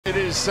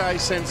is a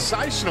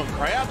sensational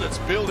crowd that's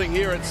building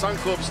here at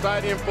Suncorp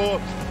Stadium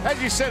for,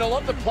 as you said, a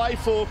lot to play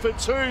for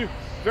two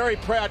very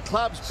proud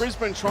clubs.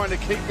 Brisbane trying to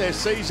keep their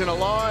season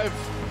alive,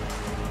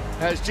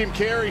 as Jim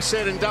Carrey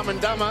said in Dumb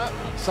and Dumber.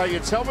 So you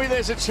tell me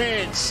there's a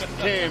chance,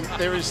 Cam.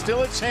 There is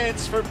still a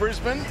chance for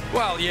Brisbane.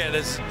 Well, yeah,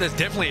 there's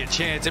definitely a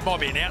chance. It might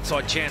be an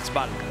outside chance,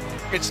 but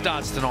it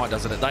starts tonight,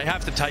 doesn't it? They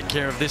have to take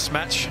care of this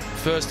match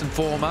first and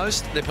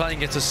foremost. They're playing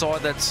against a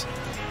side that's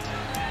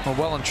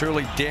well and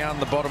truly down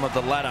the bottom of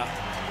the ladder.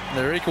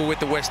 They're equal with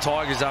the West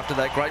Tigers after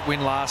that great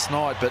win last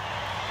night, but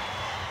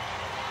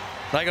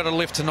they got to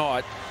lift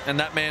tonight. And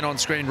that man on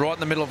screen right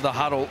in the middle of the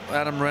huddle,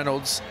 Adam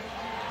Reynolds,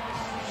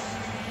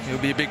 he'll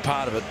be a big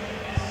part of it.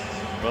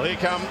 Well, here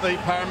come the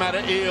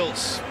Parramatta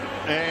Eels.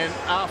 And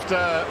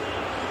after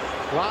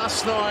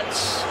last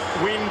night's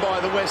win by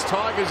the West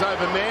Tigers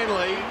over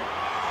Manly,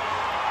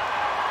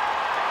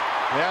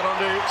 out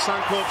onto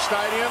Suncorp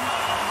Stadium.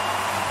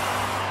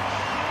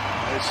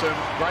 There's some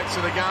greats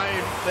of the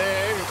game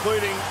there,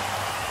 including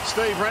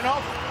Steve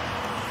Renouf,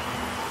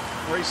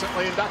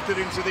 recently inducted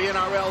into the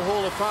NRL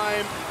Hall of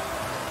Fame.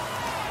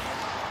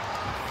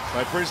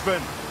 So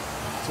Brisbane,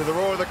 to the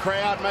roar of the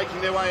crowd, making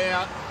their way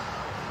out.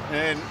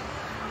 And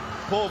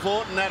Paul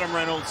Vaughton, Adam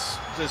Reynolds,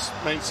 just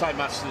means so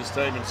much to this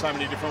team in so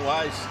many different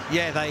ways.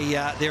 Yeah,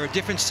 they're a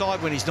different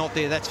side when he's not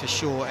there, that's for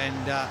sure.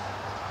 And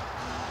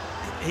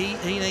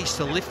he needs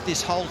to lift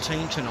this whole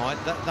team tonight.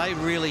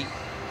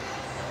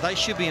 They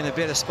should be in a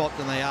better spot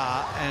than they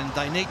are, and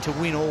they need to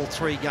win all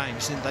 3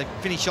 games. And they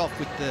finish off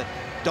with the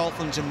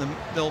Dolphins and the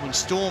Melbourne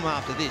Storm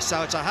after this.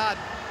 So it's a hard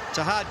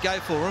go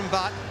for them,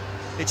 but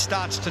it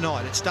starts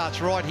tonight. It starts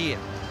right here,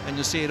 and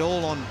you'll see it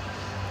all on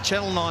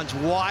Channel 9's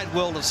Wide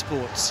World of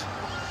Sports.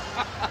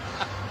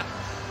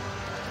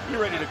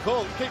 You're ready to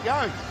call. Keep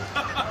going.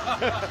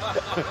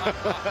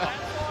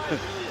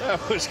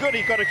 That was good.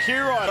 He got a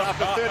cue right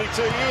after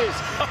 32 years.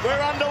 We're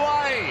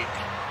underway.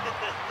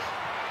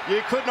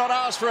 You could not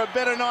ask for a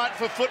better night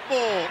for football.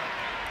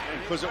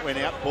 And because it went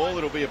out ball,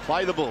 it'll be a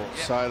play the ball.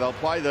 So they'll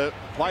play the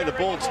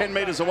ball 10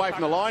 metres away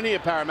from the line here,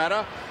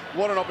 Parramatta.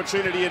 What an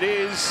opportunity it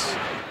is.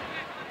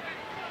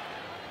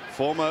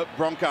 Former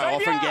Bronco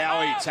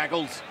Offengowie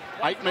tackles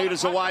 8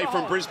 metres away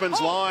from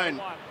Brisbane's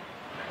line.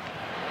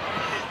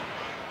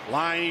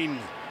 Lane.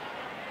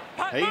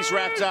 He's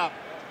wrapped up.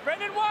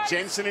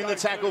 Jensen in the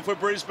tackle for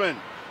Brisbane.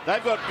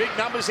 They've got big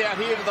numbers out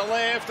here to the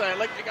left. They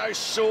elect to go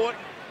short.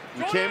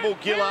 And Campbell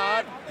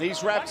Gillard,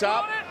 he's wrapped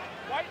up.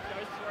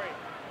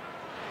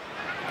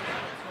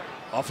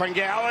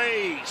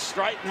 Offengowie,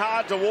 straight and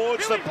hard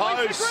towards the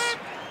post.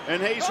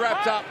 And he's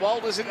wrapped up.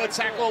 Walters in the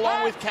tackle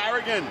along with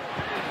Carrigan.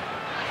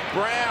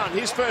 Brown,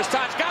 his first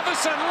touch.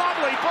 Gutherson,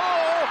 lovely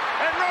ball.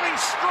 And running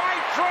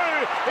straight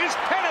through is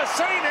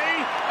Penasini.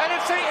 And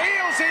it's the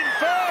Eels in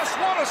first.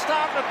 What a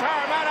start to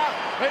Parramatta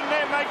in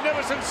their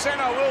magnificent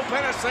centre, Will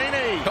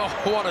Penasini. Oh,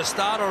 what a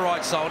start, all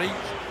right, Salty.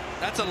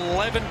 That's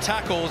 11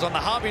 tackles on the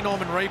Harvey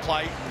Norman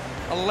replay.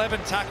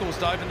 11 tackles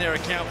to open their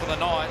account for the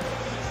night.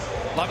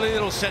 Lovely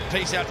little set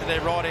piece out to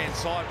their right-hand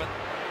side. But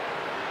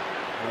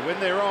when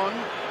they're on,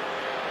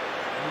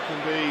 it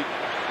can be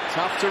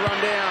tough to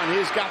run down.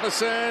 Here's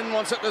Gutherson,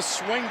 wants it to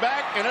swing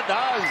back, and it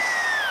does.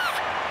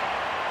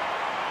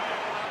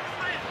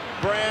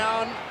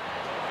 Brown.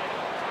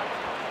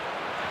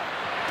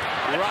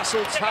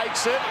 Russell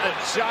takes it, a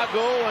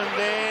juggle, and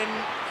then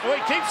he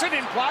keeps it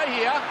in play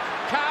here.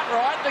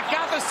 Cartwright to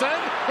Gutherson.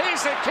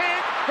 Here's the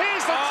kick.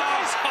 Here's the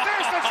chase.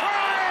 There's the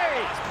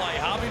try. Let's play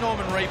Harvey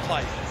Norman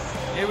replay.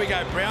 Here we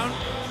go, Brown.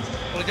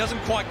 Well, he doesn't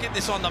quite get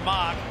this on the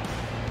mark,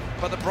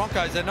 but the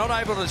Broncos, they're not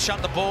able to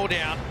shut the ball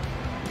down.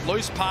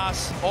 Loose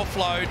pass,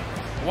 offload,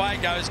 away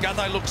it goes.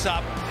 Gutho looks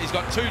up. He's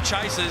got 2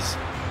 chases.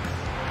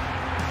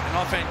 And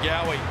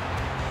Offengowie,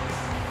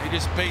 he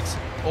just beats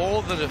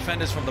all the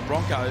defenders from the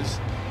Broncos.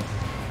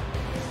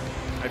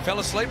 They fell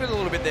asleep a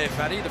little bit there,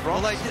 Fatty, the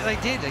Broncos. Well, they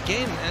did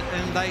again,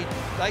 and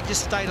they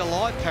just stayed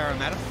alive,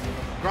 Parramatta.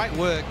 Great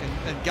work,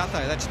 and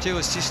Gutho, that's 2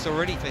 assists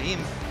already for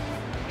him,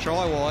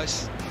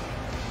 try-wise.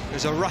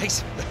 There's a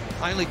race,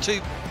 only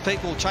 2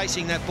 people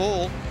chasing that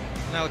ball,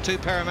 and they were 2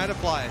 Parramatta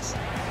players.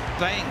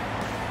 Bang.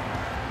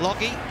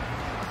 Lockie.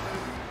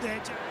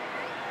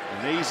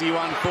 An easy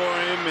one for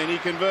him, and he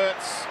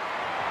converts.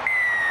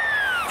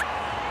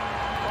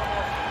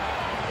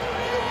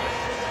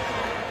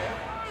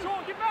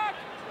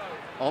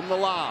 On the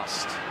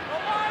last,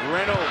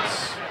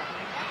 Reynolds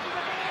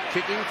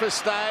kicking for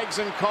Staggs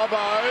and Cobbo.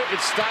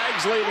 It's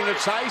Staggs leading the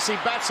chase. He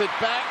bats it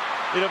back.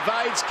 It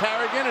evades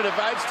Carrigan. It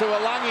evades to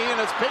Alungi,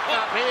 and it's picked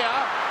up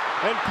here.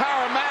 And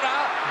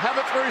Parramatta have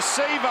it through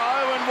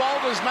Sevo, and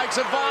Walters makes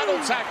a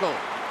vital tackle.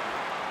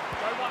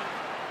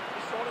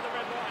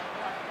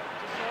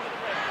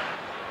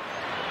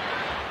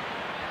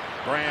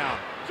 Brown.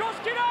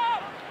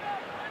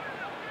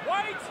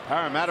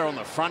 Parramatta on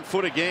the front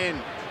foot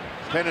again.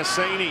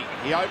 Penasini,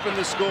 he opened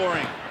the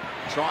scoring.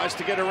 Tries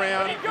to get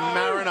around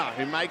Mariner,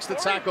 who makes the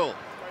tackle.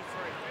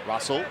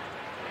 Russell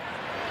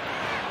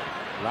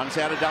runs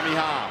out of dummy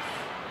half.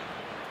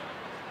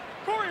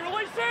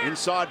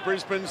 Inside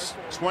Brisbane's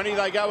 20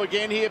 they go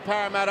again here,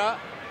 Parramatta.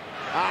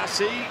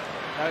 Arcee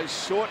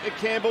goes short to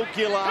Campbell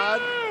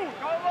Gillard.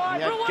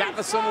 You have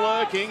Gutherson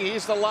lurking.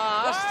 Here's the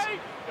last.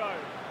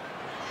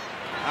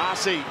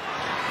 Arcee.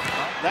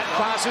 That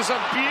pass is a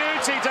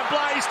beauty to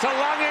Blaze to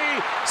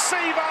Lungy.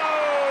 Sivo!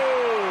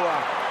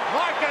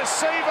 Micah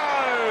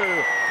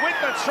Sivo with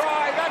the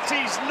try. That's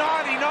his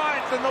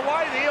 99th. And the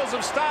way the Eels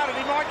have started,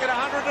 he might get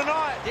 100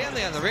 tonight. Down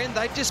the other end,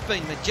 they've just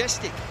been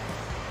majestic.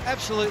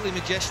 Absolutely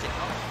majestic.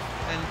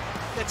 And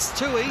that's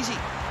too easy.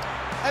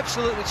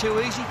 Absolutely too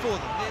easy for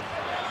them.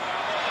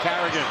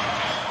 Carrigan.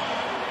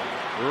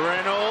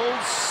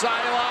 Reynolds.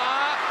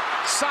 Sailor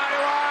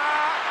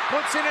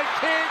puts in a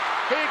kick.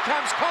 Here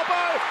comes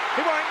Coppo.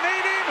 He won't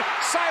need him.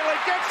 Sailor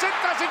gets it.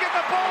 Does he get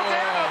the ball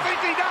down? I think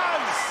he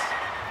does.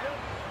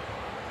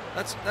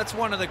 That's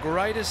one of the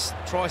greatest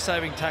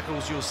try-saving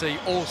tackles you'll see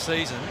all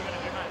season.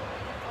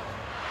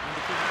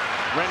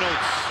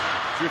 Reynolds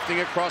drifting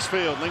across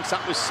field, links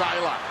up with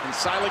Sailor. Can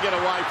Sailor get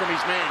away from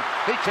his man?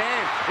 He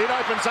can. It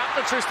opens up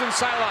for Tristan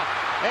Sailor.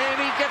 And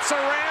he gets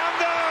around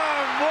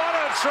him. What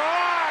a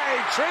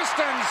try.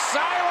 Tristan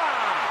Sailor.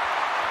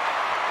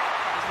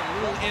 A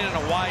little in and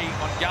away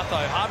on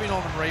Gutho. Harvey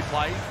Norman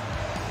replay.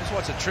 Just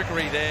watch the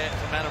trickery there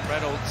from Adam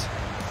Reynolds.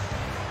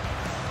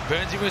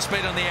 Burns him with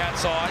speed on the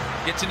outside.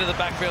 Gets into the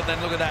backfield.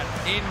 Then look at that.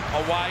 In,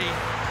 away.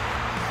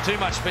 Too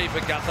much speed for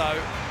Gutho.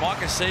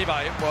 Micah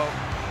Sivo, well,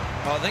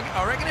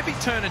 I reckon if he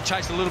turned and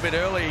chased a little bit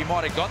earlier, he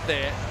might have got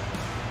there.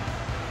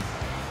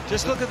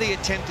 Just look at the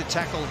attempted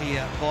tackle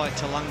here by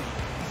Talangi.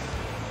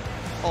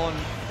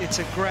 It's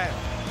a grab,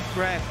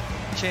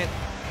 Chet,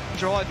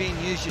 drive in,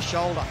 use your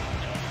shoulder.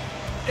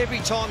 Every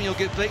time you'll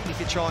get beaten if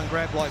you try and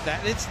grab like that.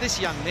 And it's this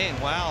young man,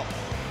 wow.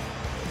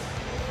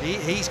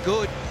 He's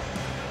good.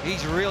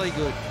 He's really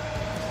good.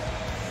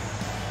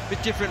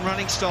 Bit different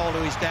running style to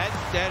his dad.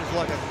 Dad is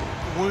like a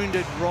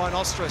wounded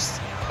rhinoceros.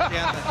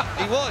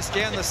 He was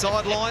down the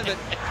sideline, but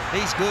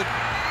he's good.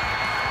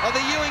 Oh,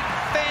 the Ewing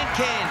fan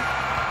cam.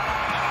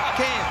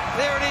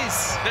 There it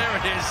is. There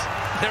it is.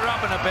 They're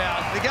up and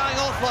about. They're going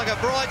off like a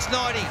bride's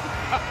nightie.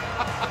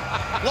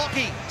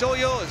 Lockie, it's all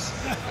yours.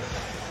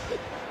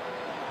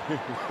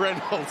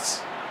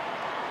 Reynolds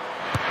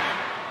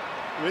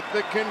with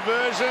the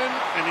conversion,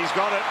 and he's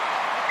got it.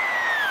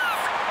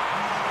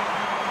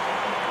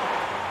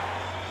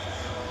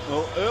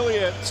 Well,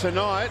 earlier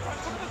tonight,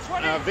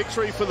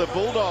 victory for the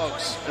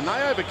Bulldogs, and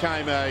they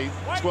overcame a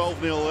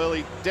 12-0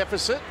 early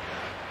deficit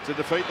to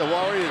defeat the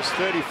Warriors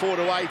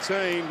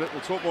 34-18. But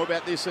we'll talk more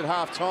about this at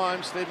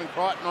half-time. Stephen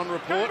Crichton on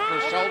report for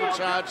a shoulder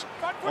charge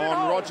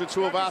on Roger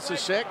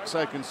Tuivasa-Sheck.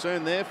 So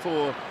concern there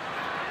for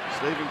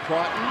Stephen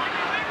Crichton.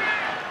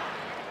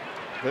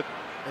 But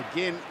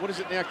again, what is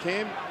it now,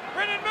 Cam?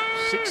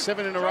 6,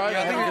 7 in a row.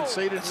 They haven't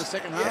conceded in the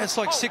second half. Yeah, it's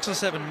like 6 or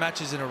 7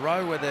 matches in a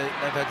row where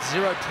they've had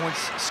 0 points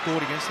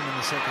scored against them in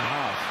the second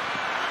half.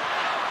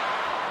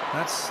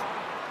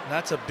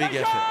 That's a big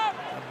effort.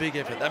 A big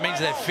effort. That means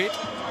they're fit.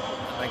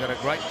 They got a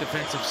great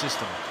defensive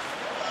system.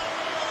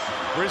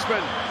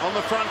 Brisbane on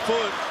the front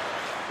foot.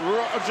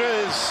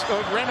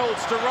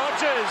 Reynolds to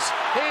Rogers.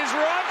 Here's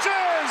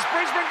Rogers.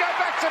 Brisbane go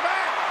back to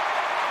back.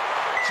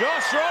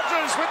 Josh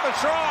Rogers with the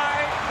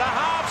try. The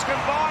halves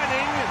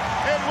combining,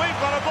 and we've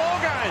got a ball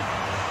game.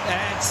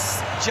 And it's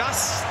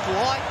just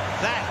like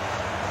that.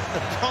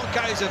 The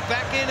Broncos are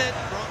back in it.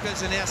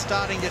 Broncos are now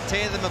starting to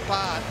tear them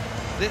apart.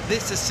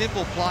 This is a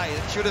simple play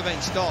that should have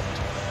been stopped.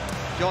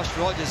 Josh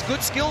Rogers,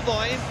 good skill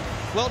by him.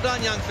 Well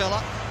done, young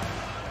fella.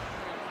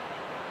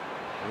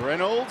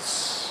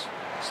 Reynolds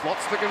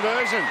slots the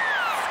conversion.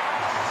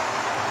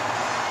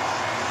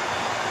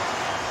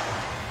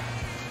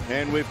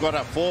 And we've got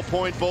a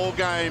 4-point ball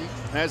game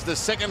as the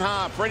second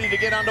half ready to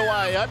get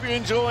underway. Hope you're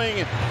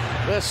enjoying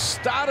the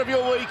start of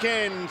your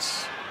weekend.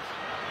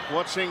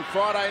 Watching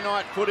Friday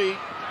night footy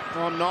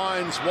on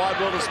Nine's Wide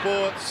World of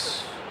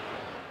Sports.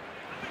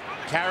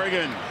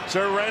 Carrigan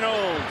to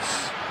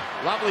Reynolds.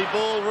 Lovely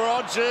ball,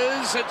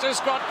 Rogers. It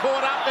just got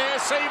caught up there.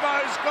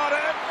 Sivo's got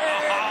it.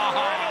 And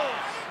Reynolds.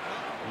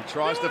 He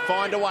tries to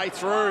find a way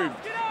through.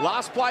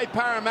 Last play,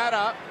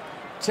 Parramatta.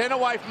 10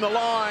 away from the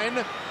line.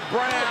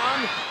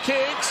 Brown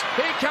kicks.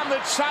 Here come the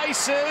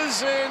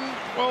chasers. And,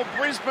 well,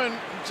 Brisbane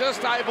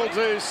just able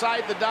to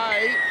save the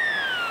day.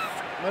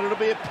 But it'll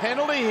be a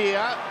penalty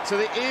here to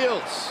the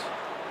Eels.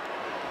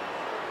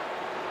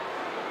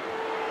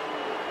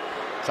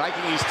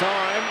 Taking his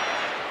time.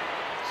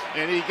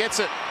 And he gets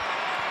it.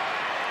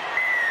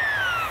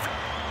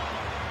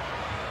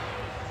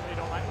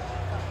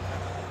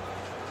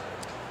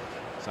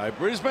 So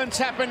Brisbane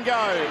tap and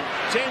go.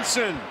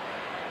 Jensen.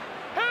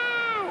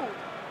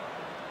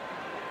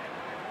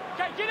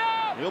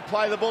 He'll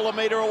play the ball a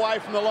metre away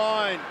from the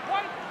line.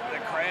 The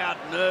crowd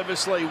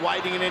nervously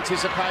waiting in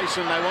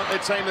anticipation. They want their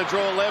team to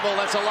draw level.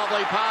 That's a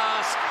lovely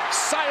pass.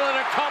 Sailor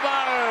to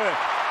Cobbo.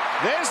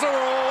 There's the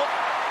roar.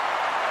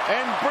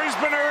 And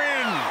Brisbane are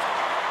in.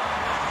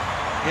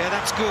 Yeah,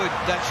 that's good.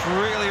 That's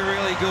really,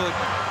 really good.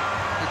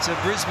 It's a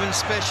Brisbane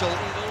special.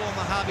 All on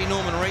the Harvey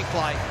Norman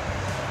replay.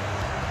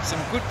 Some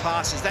good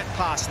passes. That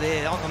pass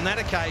there. On that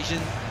occasion,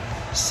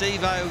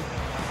 Sivo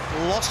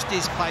lost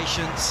his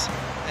patience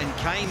and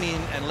came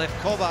in and left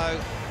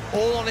Cobbo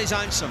all on his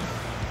lonesome,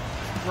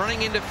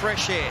 running into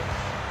fresh air.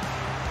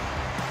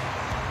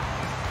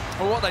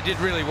 Well, what they did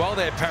really well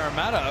there,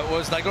 Parramatta,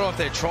 was they got off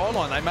their try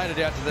line. They made it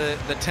out to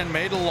the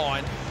 10-metre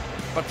line.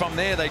 But from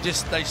there,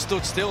 they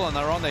stood still and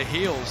they were on their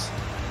heels.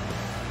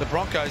 The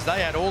Broncos,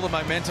 they had all the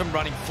momentum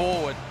running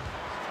forward.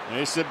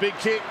 It's a big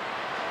kick.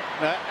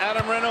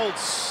 Adam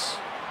Reynolds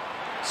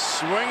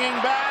swinging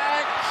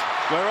back.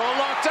 We're all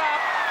locked up.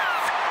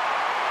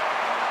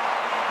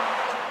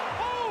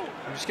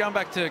 I'm just going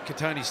back to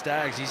Katoni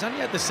Staggs. He's only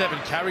had the 7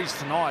 carries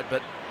tonight,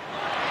 but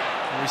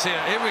we see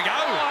it. Here we go.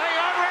 Oh, hang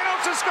on,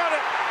 Reynolds has got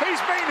it.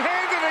 He's been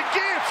handed a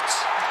gift.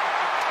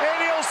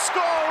 And he'll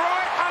score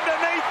right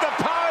underneath the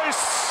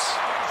posts.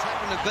 Just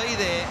happened to be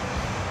there.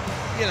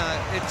 You know,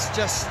 it's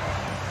just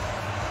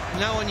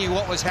no one knew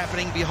what was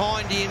happening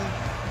behind him.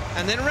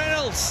 And then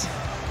Reynolds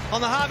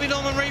on the Harvey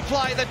Norman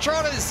replay. The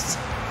Trotters,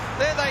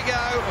 there they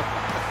go.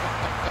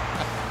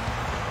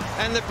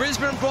 And the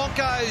Brisbane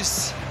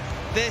Broncos,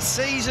 their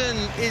season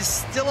is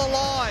still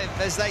alive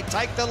as they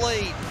take the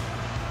lead.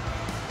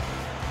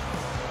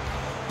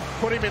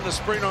 Put him in the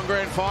sprint on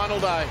grand final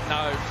day.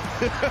 No.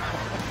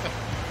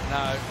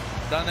 No,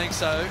 don't think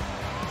so.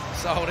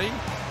 Salty?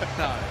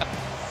 No.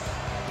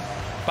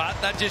 But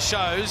that just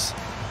shows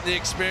the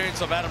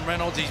experience of Adam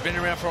Reynolds. He's been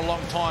around for a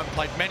long time,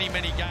 played many,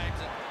 many games.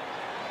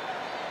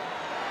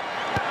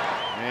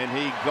 And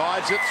he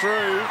guides it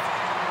through.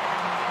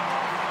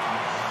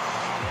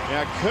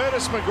 Now,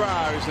 Curtis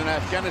McGrath is an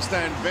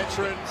Afghanistan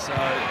veteran. So,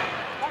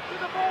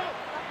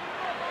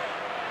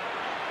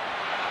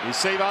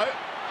 Sivo.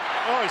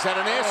 Oh, he's had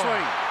an air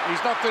swing.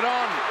 He's knocked it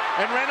on.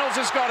 And Reynolds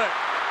has got it.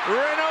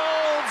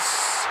 Reynolds.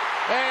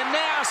 And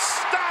now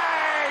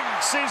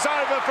Staggs is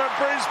over for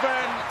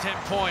Brisbane. 10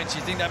 points.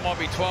 You think that might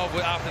be 12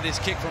 after this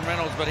kick from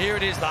Reynolds. But here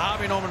it is, the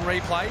Harvey Norman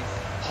replay.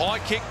 High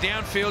kick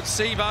downfield.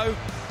 Sivo.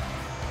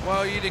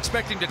 Well, you'd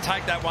expect him to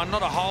take that one.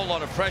 Not a whole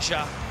lot of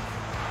pressure.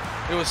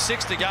 There was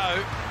 6 to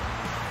go.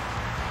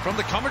 From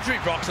the commentary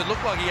box, it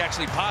looked like he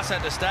actually passed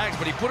that to Staggs,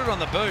 but he put it on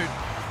the boot.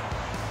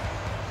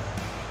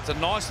 It's a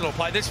nice little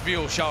play. This view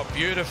will show it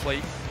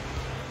beautifully.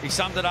 He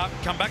summed it up,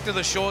 come back to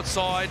the short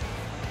side.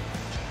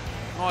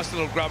 Nice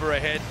little grubber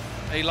ahead.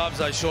 He loves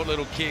those short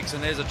little kicks,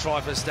 and there's a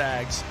try for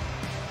Staggs.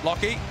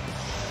 Lockie?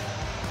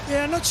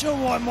 Yeah, I'm not sure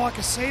why Mike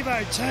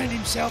Sivo turned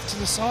himself to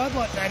the side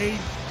like that.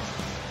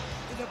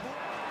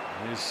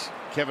 Here's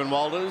Kevin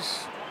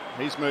Walters.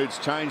 His mood's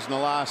changed in the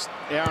last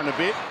hour and a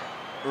bit.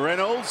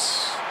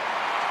 Reynolds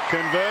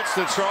converts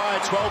the try.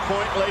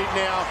 12-point lead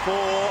now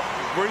for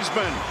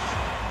Brisbane.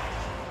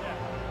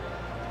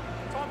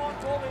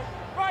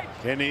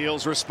 Ken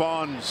Eels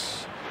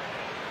responds.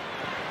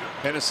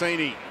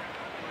 Penasini.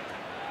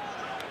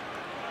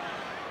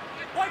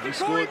 He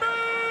scored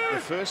the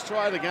first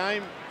try of the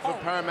game for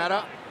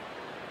Parramatta.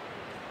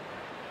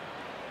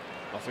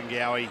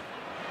 Offengowie.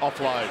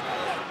 Offload.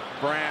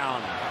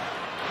 Brown.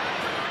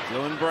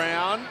 Dylan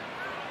Brown.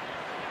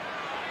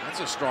 That's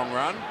a strong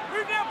run.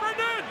 Move now,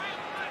 Brendan.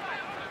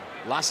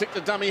 Lussick,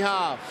 the dummy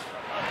half.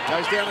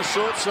 Goes down the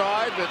short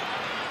side, but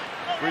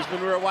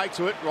Brisbane were awake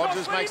to it.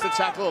 Rogers makes the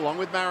tackle along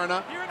with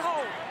Mariner.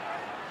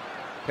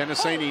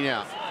 Penasini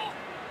now.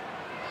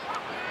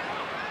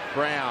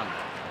 Brown.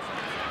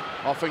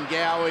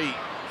 Offengowie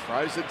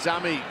throws the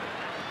dummy.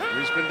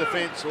 Brisbane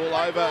defence all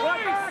over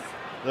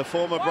the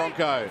former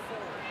Bronco.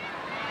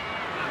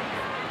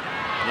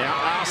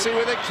 Now Arcee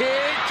with a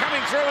kick,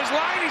 coming through his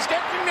lane. He's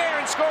getting there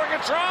and scoring a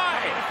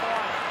try.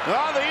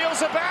 Oh, the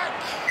Eels are back.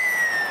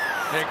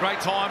 Yeah, great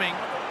timing.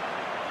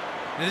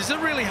 And this is a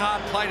really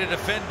hard play to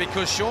defend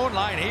because Shaun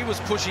Lane, he was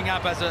pushing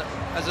up as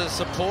a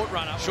support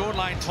runner. Shaun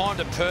Lane timed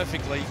it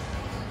perfectly.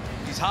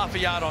 He's half a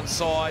yard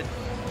onside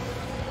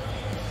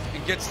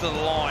and gets to the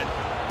line.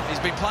 He's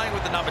been playing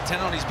with the number 10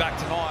 on his back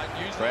tonight.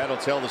 Crowd will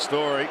tell the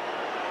story.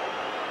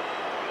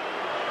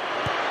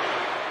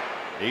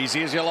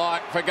 Easy as you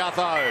like for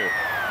Gutho.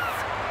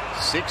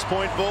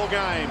 6-point ball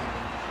game.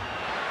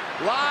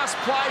 Last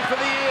play for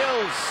the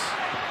Eels.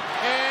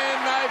 And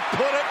they've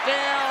put it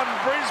down.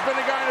 Brisbane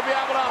are going to be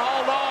able to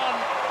hold on.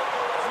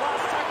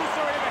 Last tackle,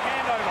 sorry, of a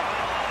handover.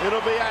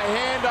 It'll be a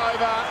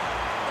handover.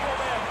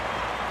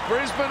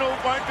 Brisbane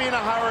won't be in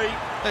a hurry.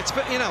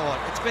 You know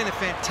what? It's been a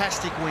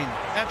fantastic win.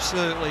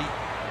 Absolutely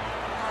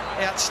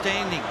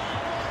outstanding.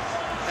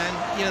 And,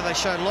 you know, they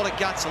showed a lot of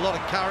guts, a lot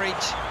of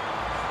courage.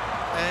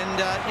 And,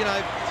 you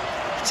know,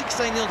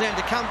 16-0 down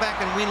to come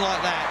back and win like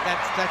that,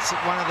 that's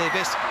one of their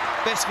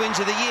best wins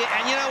of the year.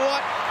 And you know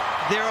what?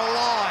 They're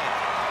alive.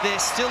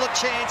 There's still a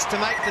chance to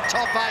make the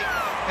top 8.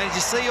 And as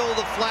you see all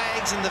the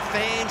flags and the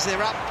fans,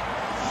 they're up.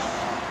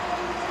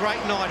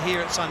 Great night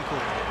here at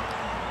Suncorp.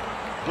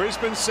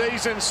 Brisbane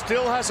season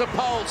still has a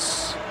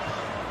pulse.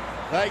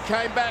 They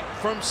came back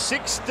from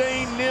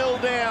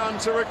 16-0 down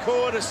to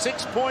record a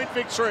 6-point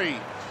victory.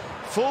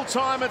 Full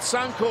time at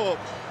Suncorp.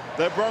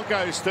 The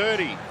Broncos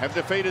 30 have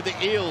defeated the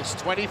Eels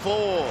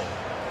 24.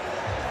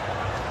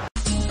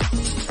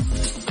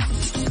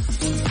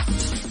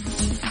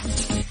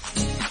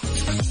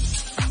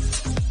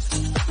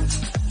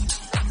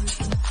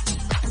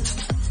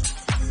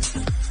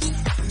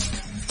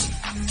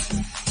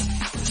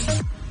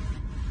 Bye.